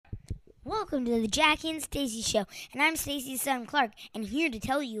Welcome to the Jackie and Stacy Show, and I'm Stacy's son Clark, and here to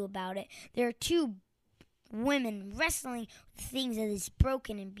tell you about it. There are two women wrestling with things of this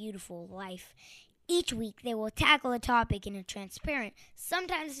broken and beautiful life. Each week, they will tackle a topic in a transparent,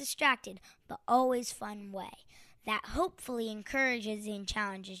 sometimes distracted, but always fun way that hopefully encourages and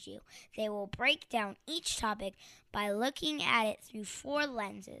challenges you. They will break down each topic by looking at it through 4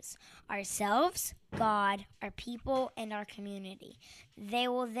 lenses: ourselves, God, our people, and our community. They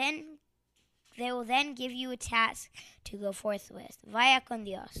will then give you a task to go forth with. Vaya con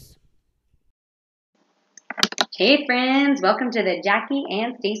Dios. Hey friends, welcome to the Jackie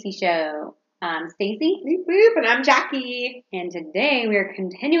and Stacy Show. I'm Stacy. Boop, boop, and I'm Jackie. And today we are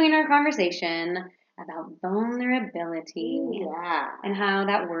continuing our conversation about vulnerability. And how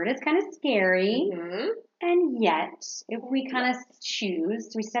that word is kind of scary. Mm-hmm. And yet, if we kind of choose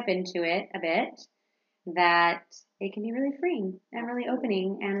to step into it a bit, that it can be really freeing and really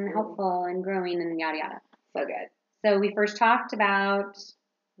opening and helpful and growing and yada yada. So good. So we first talked about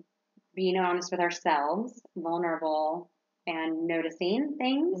being honest with ourselves, vulnerable, and noticing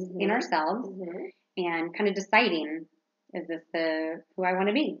things in ourselves, and kind of deciding, is this who I want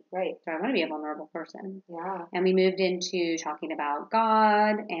to be? Right. Do I want to be a vulnerable person? Yeah. And we moved into talking about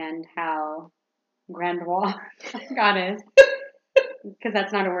God and how grandiose God is. Because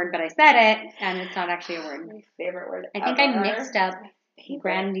that's not a word, but I said it, and it's not actually a word. My favorite word I think ever. I mixed up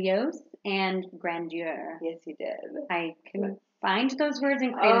grandiose and grandeur. Yes, you did. I combined those words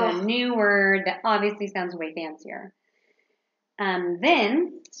and created a new word that obviously sounds way fancier.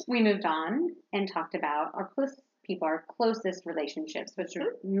 Then we moved on and talked about our closest relationships, which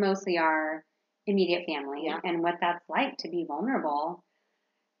are mostly our immediate family, and what that's like to be vulnerable.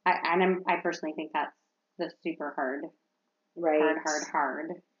 I personally think that's the super hard, hard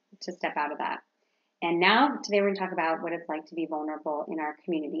to step out of that. And now today we're going to talk about what it's like to be vulnerable in our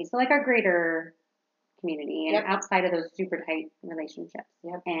community. So like our greater community and outside of those super tight relationships.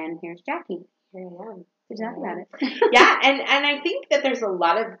 And here's Jackie. Here I am. To talk about it. And I think that there's a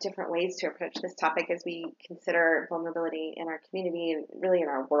lot of different ways to approach this topic as we consider vulnerability in our community and really in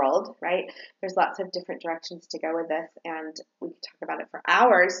our world, right? There's lots of different directions to go with this, and we could talk about it for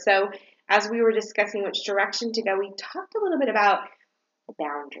hours. So as we were discussing which direction to go, we talked a little bit about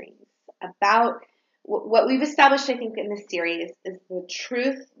boundaries, about what we've established, I think, in this series is the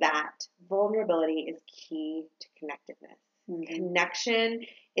truth that vulnerability is key to connectedness. Connection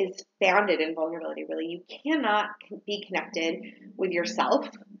is founded in vulnerability, really. You cannot be connected with yourself,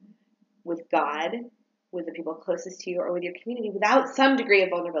 with God, with the people closest to you, or with your community without some degree of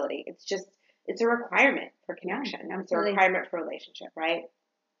vulnerability. It's a requirement for connection. It's a requirement for relationship, right?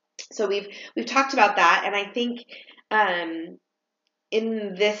 So we've talked about that, and I think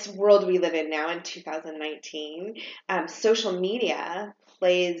in this world we live in now in 2019, social media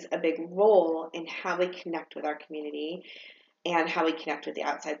plays a big role in how we connect with our community and how we connect with the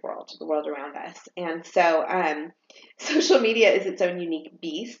outside world, the world around us. And so social media is its own unique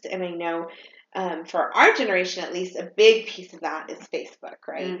beast. And I know for our generation, at least, a big piece of that is Facebook,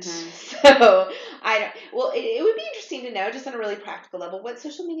 right? So it would be interesting to know, just on a really practical level, what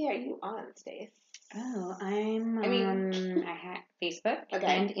social media are you on, Stace? Oh, I have Facebook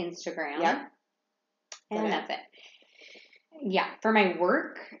and Instagram. Yep. And that's it. Yeah, for my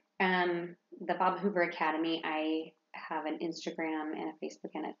work, the Bob Hoover Academy, I have an Instagram and a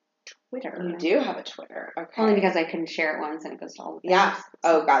Facebook and a Twitter. You do have a Twitter, okay. Only because I couldn't share it once and it goes to all the things. Yeah.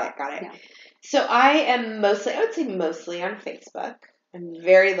 So, got it. Yeah. So I would say mostly on Facebook. I'm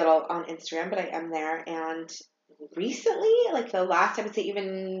very little on Instagram, but I am there. And recently, like the last, I would say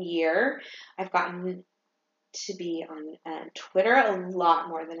even year, I've gotten to be on Twitter a lot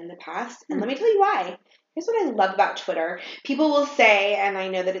more than in the past. And let me tell you why. Here's what I love about Twitter. People will say, and I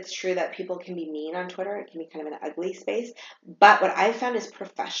know that it's true, that people can be mean on Twitter. It can be kind of an ugly space. But what I've found is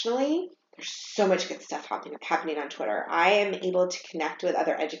professionally, there's so much good stuff happening on Twitter. I am able to connect with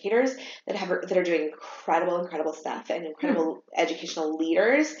other educators that are doing incredible stuff, and incredible educational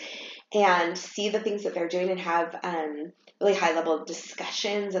leaders, and see the things that they're doing and have really high-level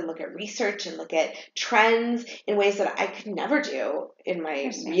discussions and look at research and look at trends in ways that I could never do in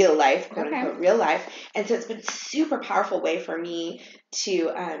my real life, quote-unquote real life. And so it's been a super powerful way for me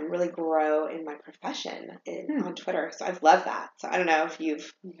to really grow in my profession on Twitter. So I've loved that. So I don't know if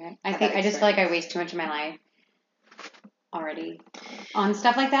you've I just feel like I waste too much of my life already on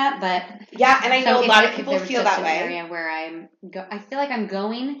stuff like that. But yeah, and I know a lot of people feel that way. Area where I feel like I'm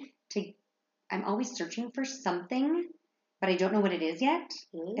always searching for something, but I don't know what it is yet.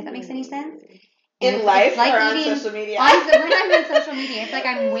 If that makes any sense. In life or on social media? When I'm on social media, it's like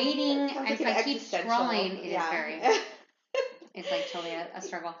I'm waiting. If I keep scrolling, it is very. It's like totally a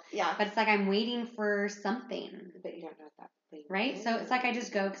struggle. Yeah. But it's like I'm waiting for something. But you don't know what that thing Right? is. So it's like I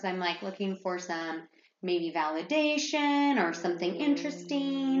just go because I'm like looking for some maybe validation or something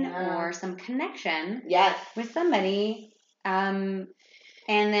interesting or some connection Yes. with somebody. And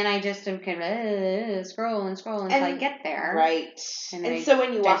then I just am kind of scroll until I get there. Right. And so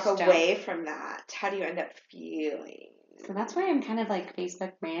when you walk away from that, how do you end up feeling? So that's why I'm kind of like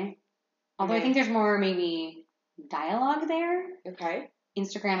Facebook meh. Although I think there's more maybe dialogue there. Okay.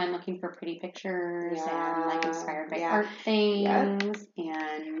 Instagram, I'm looking for pretty pictures and like inspired by Yeah. art things.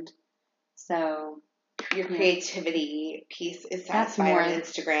 And so your creativity piece is that's satisfied more on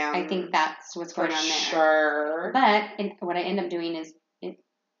Instagram. I think that's what's going on there. Sure. But what I end up doing is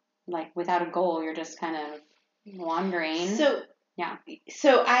like without a goal, you're just kind of wandering. So yeah.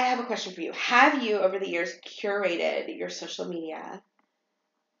 So I have a question for you. Have you over the years curated your social media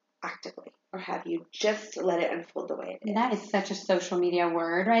actively, or have you just let it unfold the way it is? That is such a social media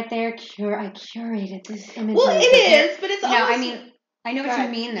word right there. I curated this image. Well, it is, but it's almost... I mean, I know what you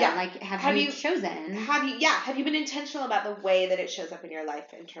mean, though. Yeah. Like, have you chosen? Have you been intentional about the way that it shows up in your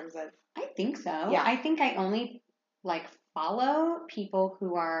life in terms of... I think so. Yeah. I think I only, like, follow people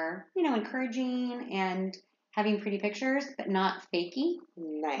who are, encouraging and having pretty pictures, but not fakey.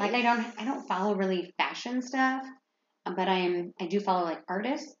 Nice. Like, I don't follow really fashion stuff, but I do follow, like,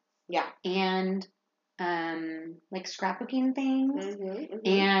 artists. Yeah. And like scrapbooking things.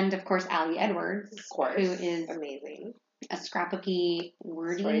 And of course Allie Edwards, who is amazing. A scrapbooky,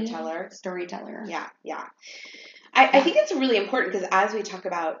 wordy storyteller. Yeah. I think it's really important because as we talk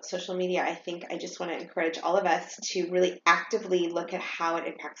about social media, I just want to encourage all of us to really actively look at how it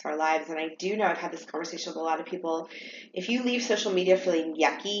impacts our lives. And I do know I've had this conversation with a lot of people. If you leave social media feeling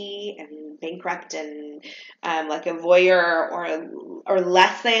yucky and bankrupt and like a voyeur or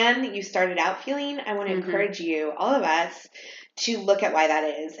less than you started out feeling, I want to encourage you, all of us, to look at why that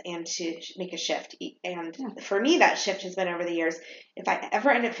is and to make a shift. And for me, that shift has been over the years. If I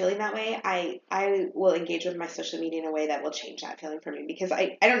ever end up feeling that way, I will engage with my social media in a way that will change that feeling for me because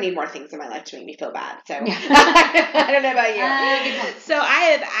I don't need more things in my life to make me feel bad. So I don't know about you. So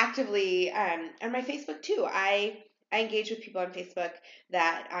I have actively, on my Facebook too, I engage with people on Facebook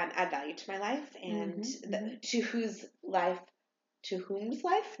that add value to my life and to whose life. To whom's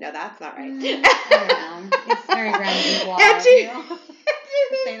life? No, that's not right. I know. It's very grounded. And to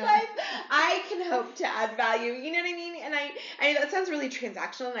whose life I can hope to add value. You know what I mean? And I that sounds really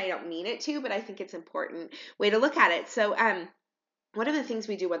transactional, and I don't mean it to, but I think it's an important way to look at it. So, one of the things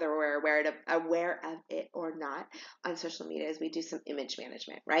we do, whether we're aware of it or not, on social media is we do some image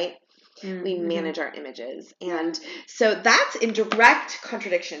management, right? We manage our images, and so that's in direct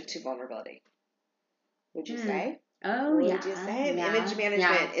contradiction to vulnerability. Would you say? Oh, yeah. Would you say image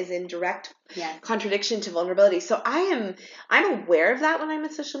management is in direct contradiction to vulnerability? So I'm aware of that when I'm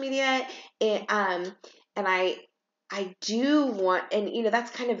on social media, and I do want, and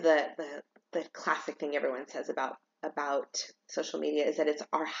that's kind of the classic thing everyone says about social media is that it's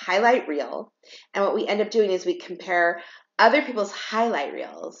our highlight reel, and what we end up doing is we compare other people's highlight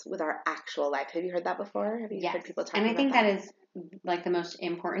reels with our actual life. Have you heard that before? Have you heard people talking about that? And I think that is like the most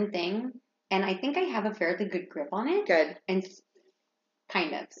important thing. And I think I have a fairly good grip on it. Good. And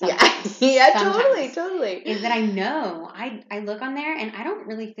kind of. Sometimes. Yeah, totally. Is that I know. I look on there and I don't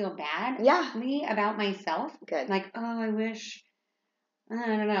really feel badly about myself. Good. Like, I wish, I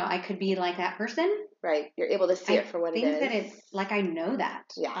don't know, I could be like that person. Right. You're able to see it for what it is. I think that it's, like, I know that.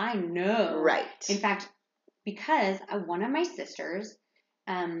 Yeah. I know. Right. In fact, because one of my sisters,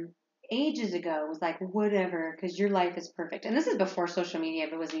 ages ago was like, whatever, because your life is perfect. And this is before social media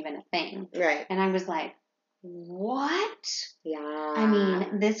was even a thing. Right. And I was like, what? Yeah. I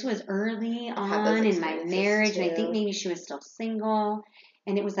mean, this was early on in my marriage, and I think maybe she was still single.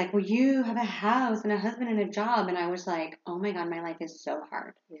 And it was like, well, you have a house and a husband and a job. And I was like, oh my God, my life is so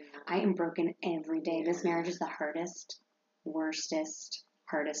hard. Yeah. I am broken every day. This marriage is the hardest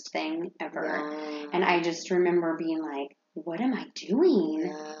thing ever. Yeah. And I just remember being like, what am I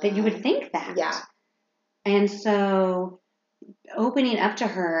doing that you would think that? Yeah. And so opening up to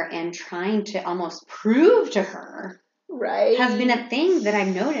her and trying to almost prove to her has been a thing that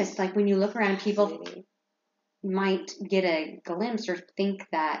I've noticed. Like when you look around, people might get a glimpse or think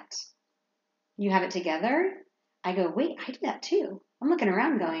that you have it together. I go, wait, I do that too. I'm looking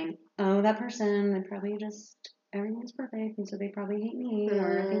around going, oh, that person, they probably just, everything's perfect, and so they probably hate me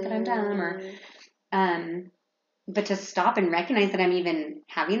or think that I'm dumb or, but to stop and recognize that I'm even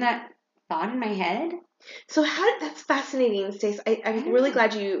having that thought in my head. So that's fascinating, Stace. I'm really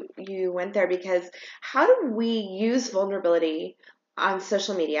glad you went there, because how do we use vulnerability on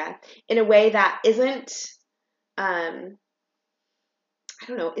social media in a way that isn't I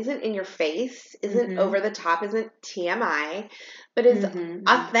don't know, isn't in your face, isn't Mhm. over the top, isn't TMI, but is Mhm.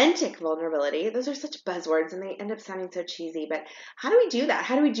 authentic vulnerability. Those are such buzzwords and they end up sounding so cheesy, but how do we do that?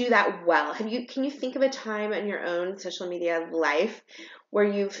 How do we do that well? Can you think of a time in your own social media life where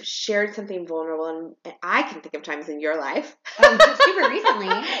you've shared something vulnerable? And I can think of times in your life. Oh, just super recently.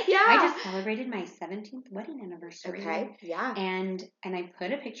 Yeah. I just celebrated my 17th wedding anniversary. Okay. Yeah. And I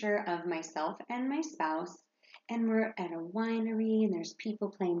put a picture of myself and my spouse, and we're at a winery, and there's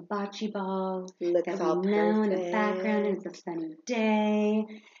people playing bocce ball Looks that all we know in the perfect. background, and it's a sunny day.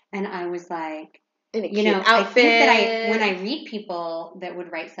 And I was like, In a you cute know, I outfit. think that when I read people that would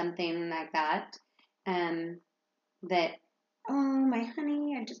write something like that, that, oh, my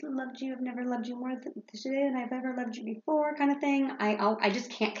honey, I just loved you. I've never loved you more today than I've ever loved you before, kind of thing. I just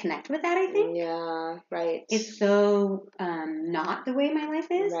can't connect with that, I think. Yeah, right. It's so not the way my life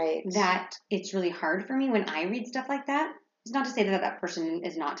is Right. that it's really hard for me when I read stuff like that. It's not to say that that person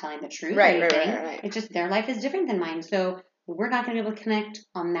is not telling the truth Right, or right, anything. right, right. It's just their life is different than mine. So we're not going to be able to connect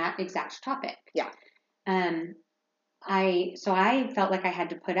on that exact topic. Yeah. So I felt like I had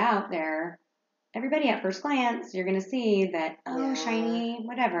to put out there, everybody at first glance, you're going to see that, oh, Yeah. shiny,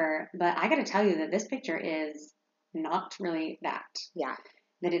 whatever. But I got to tell you that this picture is not really that. Yeah.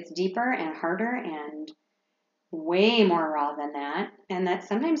 That it's deeper and harder and way more raw than that. And that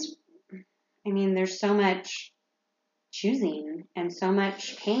sometimes, I mean, there's so much choosing and so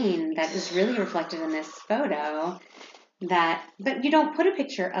much pain that is really reflected in this photo but you don't put a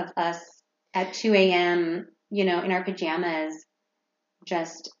picture of us at 2 a.m., in our pajamas,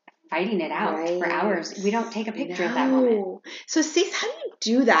 just fighting it out for hours. We don't take a picture at that moment. So, Stace, how do you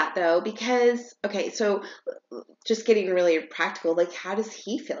do that, though? Because, okay, so just getting really practical, like, how does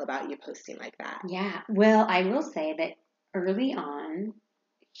he feel about you posting like that? Yeah. Well, I will say that early on,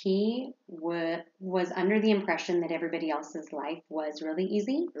 he was under the impression that everybody else's life was really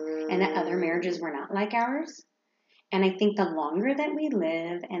easy and that other marriages were not like ours. And I think the longer that we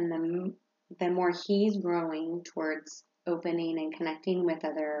live and the more he's growing towards opening and connecting with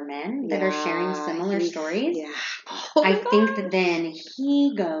other men that are sharing similar stories, I think that then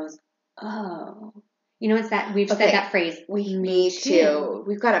he goes, oh, it's that we've said that phrase. Me too.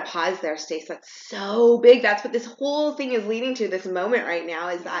 We've got to pause there, Stace. That's so big. That's what this whole thing is leading to. This moment right now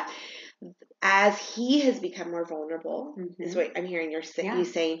is that as he has become more vulnerable, is what I'm hearing you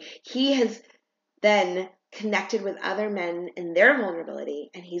saying. He has then connected with other men in their vulnerability,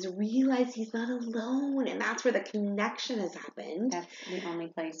 and he's realized he's not alone, and that's where the connection has happened. That's the only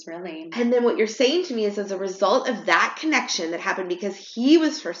place, really. And then what you're saying to me is, as a result of that connection that happened because he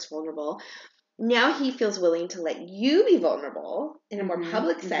was first vulnerable, now he feels willing to let you be vulnerable in a more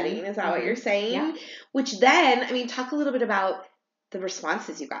public setting. Is that what you're saying? Yeah. Which then, I mean, talk a little bit about the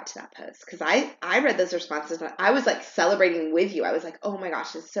responses you got to that post, because I read those responses and I was like celebrating with you. I was like, oh my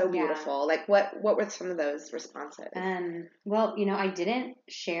gosh, it's so beautiful. Like what were some of those responses? Well, I didn't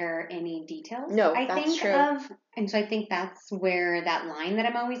share any details. No, that's true. And so I think that's where that line that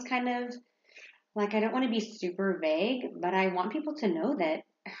I'm always kind of like, I don't want to be super vague, but I want people to know that,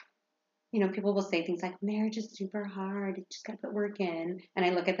 people will say things like, marriage is super hard. You just got to put work in. And I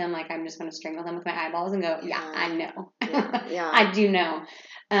look at them like I'm just going to strangle them with my eyeballs and go, yeah, I know. Yeah. I do know.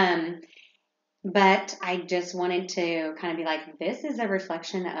 But I just wanted to kind of be like, this is a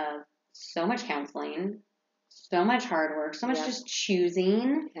reflection of so much counseling, so much hard work, so much just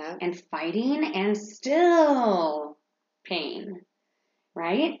choosing and fighting and still pain.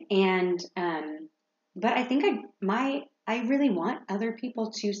 Right? And, but I think I really want other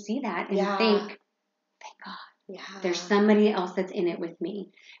people to see that and think, thank God, there's somebody else that's in it with me.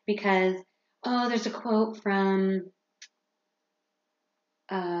 Because, there's a quote from,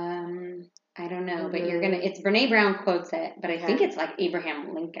 I don't know, but it's Brene Brown quotes it, but I think it's like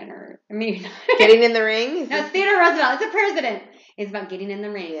Abraham Lincoln or maybe not. Getting in the ring? No, it's Theodore Roosevelt. It's a president. It's about getting in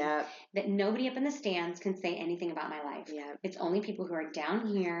the ring. Yeah. That nobody up in the stands can say anything about my life. Yeah. It's only people who are down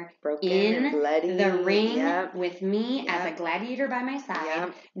here broken in and bloody. The ring with me as a gladiator by my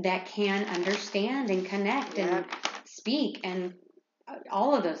side that can understand and connect and speak and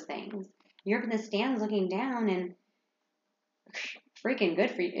all of those things. You're up in the stands looking down and freaking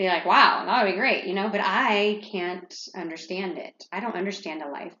good for you. You're like, wow, that would be great, but I can't understand it. I don't understand a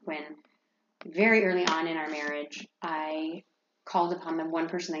life when very early on in our marriage, I called upon the one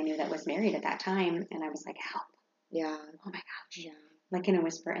person I knew that was married at that time, and I was like, help. Yeah. Oh my gosh. Yeah. Like in a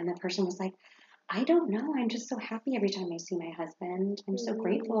whisper. And the person was like, I don't know. I'm just so happy every time I see my husband. I'm so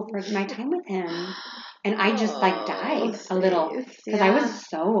grateful for my time with him. And I just died a little because I was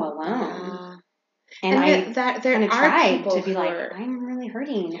so alone. And I kind of tried to be like, I'm really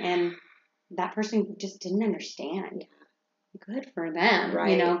hurting. And that person just didn't understand. good for them.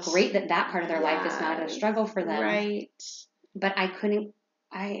 Right. You know, great that part of their life is not a struggle for them. Right. But I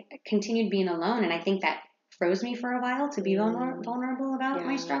continued being alone. And I think that froze me for a while to be vulnerable about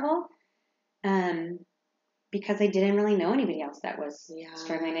my struggle. Because I didn't really know anybody else that was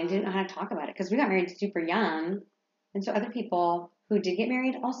struggling. I didn't know how to talk about it because we got married super young. And so other people who did get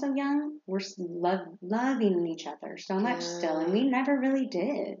married also young were loving each other so much still. And we never really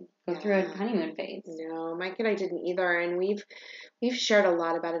did go through a honeymoon phase. No, Mike and I didn't either. And we've shared a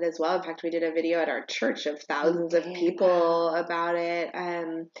lot about it as well. In fact, we did a video at our church of thousands of people about it,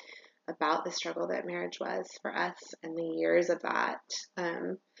 about the struggle that marriage was for us and the years of that.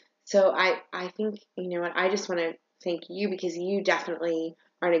 So I think, you know what, I just want to thank you because you definitely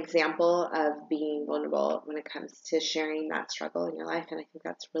are an example of being vulnerable when it comes to sharing that struggle in your life. And I think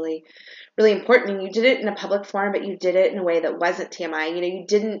that's really, really important. And you did it in a public forum, but you did it in a way that wasn't TMI. You know, you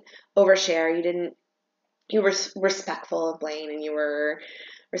didn't overshare. You were respectful of Blaine and you were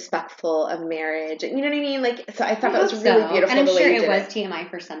respectful of marriage. You know what I mean? Like, so I thought that was really beautiful. And I'm the way sure you it did was TMI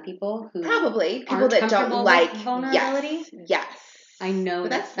for some people who probably people aren't that don't like vulnerability. Yes. I know that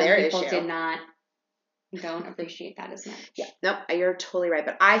that's some their people issue. don't appreciate that as much. Yeah, nope, you're totally right.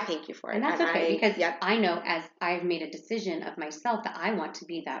 But I thank you for it. And that's okay because I know as I've made a decision of myself that I want to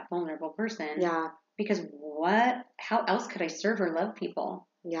be that vulnerable person. Yeah. Because how else could I serve or love people?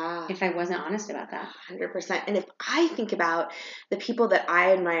 Yeah. If I wasn't honest about that. 100%. And if I think about the people that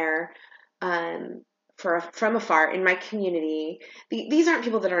I admire from afar in my community, these aren't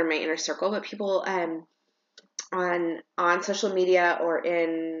people that are in my inner circle, but people on social media or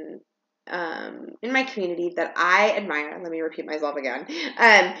in my community that I admire. Let me repeat myself again.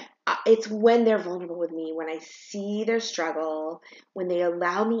 It's when they're vulnerable with me, when I see their struggle, when they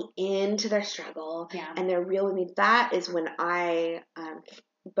allow me into their struggle, and they're real with me. That is when I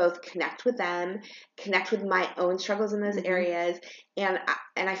both connect with them, connect with my own struggles in those areas, and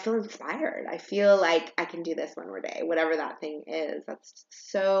I feel inspired. I feel like I can do this one more day, whatever that thing is. That's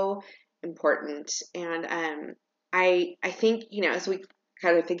so important. And I think, you know, as we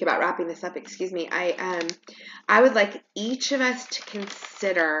kind of think about wrapping this up, I would like each of us to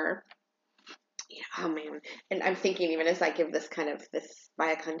consider, oh man, and I'm thinking even as I give this kind of this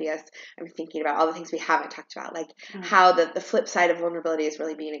Via con Dios, I'm thinking about all the things we haven't talked about, like how the flip side of vulnerability is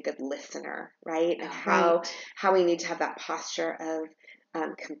really being a good listener, right? And how we need to have that posture of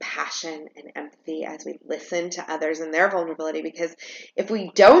compassion and empathy as we listen to others and their vulnerability, because if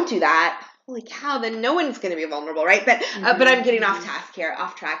we don't do that, holy cow, then no one's going to be vulnerable, right? But I'm getting off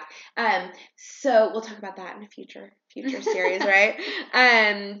track. So we'll talk about that in a future series, right?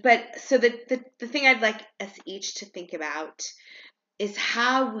 But so the thing I'd like us each to think about is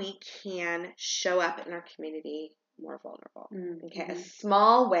how we can show up in our community more vulnerable. Okay, a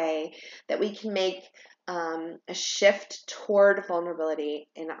small way that we can make a shift toward vulnerability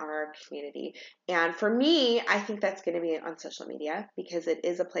in our community. And for me, I think that's going to be on social media, because it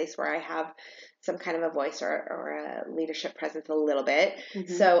is a place where I have some kind of a voice or a leadership presence a little bit.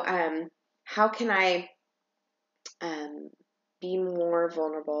 So how can I be more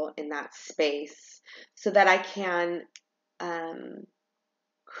vulnerable in that space so that I can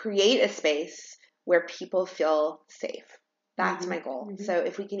create a space where people feel safe? That's my goal. So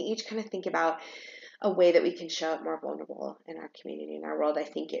if we can each kind of think about a way that we can show up more vulnerable in our community, in our world, I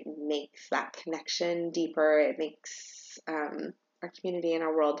think it makes that connection deeper. It makes our community and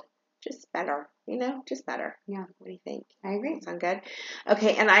our world just better, just better. Yeah. What do you think? I agree. Sound good?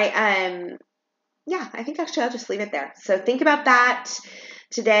 Okay. And I think actually I'll just leave it there. So think about that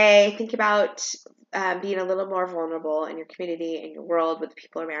today. Think about being a little more vulnerable in your community, in your world, with the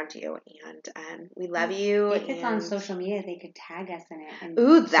people around you. And we love you. If it's on social media, they could tag us in it. And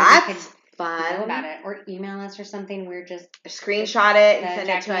ooh, that's fun. Know about it, or email us or something. We're just screenshot it and send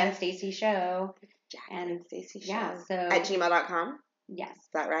it to us. Jackie and Stacy Show. Jackie and Stacy Show. Yeah. So at gmail.com. Yes. Is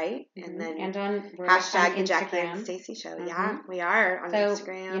that right? And then hashtag the Jackie and Stacy Show. Yeah, we are on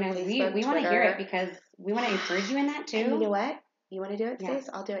Instagram, Facebook, we want to hear it because we want to encourage you in that too. And you know what? You want to do it, Stace?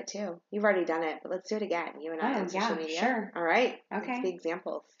 I'll do it too. You've already done it, but let's do it again. You and I on social media. Sure. All right. Okay. Let's be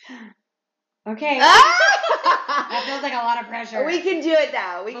examples. Okay. That feels like a lot of pressure. We can do it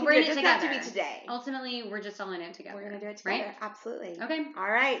now. We can do it. It doesn't have to be today. Ultimately, we're just all in it together. We're going to do it together. Right? Absolutely. Okay. All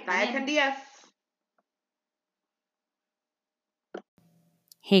right. Via con Dios.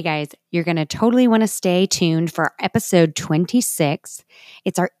 Hey guys, you're going to totally want to stay tuned for episode 26.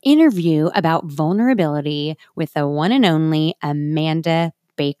 It's our interview about vulnerability with the one and only Amanda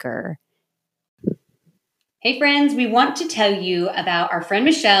Baker. Hey friends, we want to tell you about our friend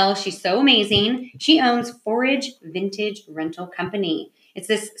Michelle. She's so amazing. She owns Forage Vintage Rental Company. It's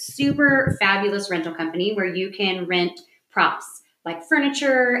this super fabulous rental company where you can rent props like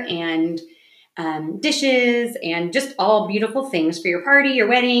furniture and dishes and just all beautiful things for your party, your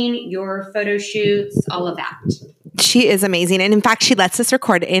wedding, your photo shoots, all of that. She is amazing. And in fact, she lets us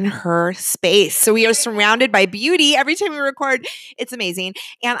record in her space. So we are surrounded by beauty every time we record. It's amazing.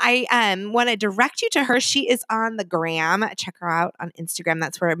 And I want to direct you to her. She is on the gram. Check her out on Instagram.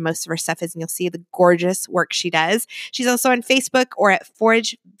 That's where most of her stuff is. And you'll see the gorgeous work she does. She's also on Facebook or at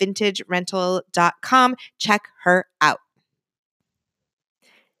foragevintagerental.com. Check her out.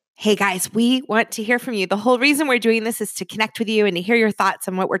 Hey guys, we want to hear from you. The whole reason we're doing this is to connect with you and to hear your thoughts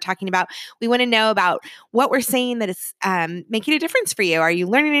on what we're talking about. We want to know about what we're saying that is making a difference for you. Are you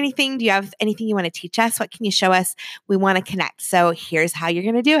learning anything? Do you have anything you want to teach us? What can you show us? We want to connect. So here's how you're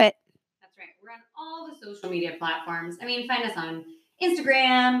going to do it. That's right. We're on all the social media platforms. Find us on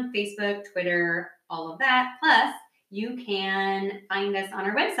Instagram, Facebook, Twitter, all of that. Plus, you can find us on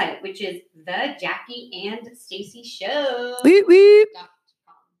our website, which is the Jackie and Stacy Show. Woot woot.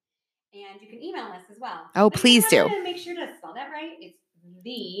 And you can email us as well. Oh, please do. Make sure to spell that right. It's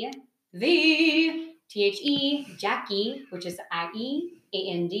the Jackie, which is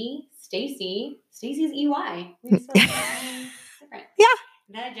IEAND, Stacy. Stacy's EY. Different. Yeah.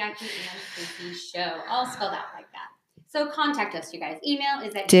 The Jackie and Stacy Show, all spelled out like that. So contact us, you guys. Email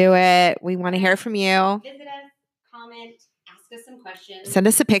is at Do it. We want to hear from you. Visit us, comment, ask us some questions. Send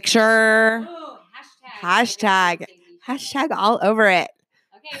us a picture. Oh, Hashtag all over it.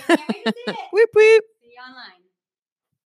 Okay, can't wait to see it. Whoop whoop. See you online.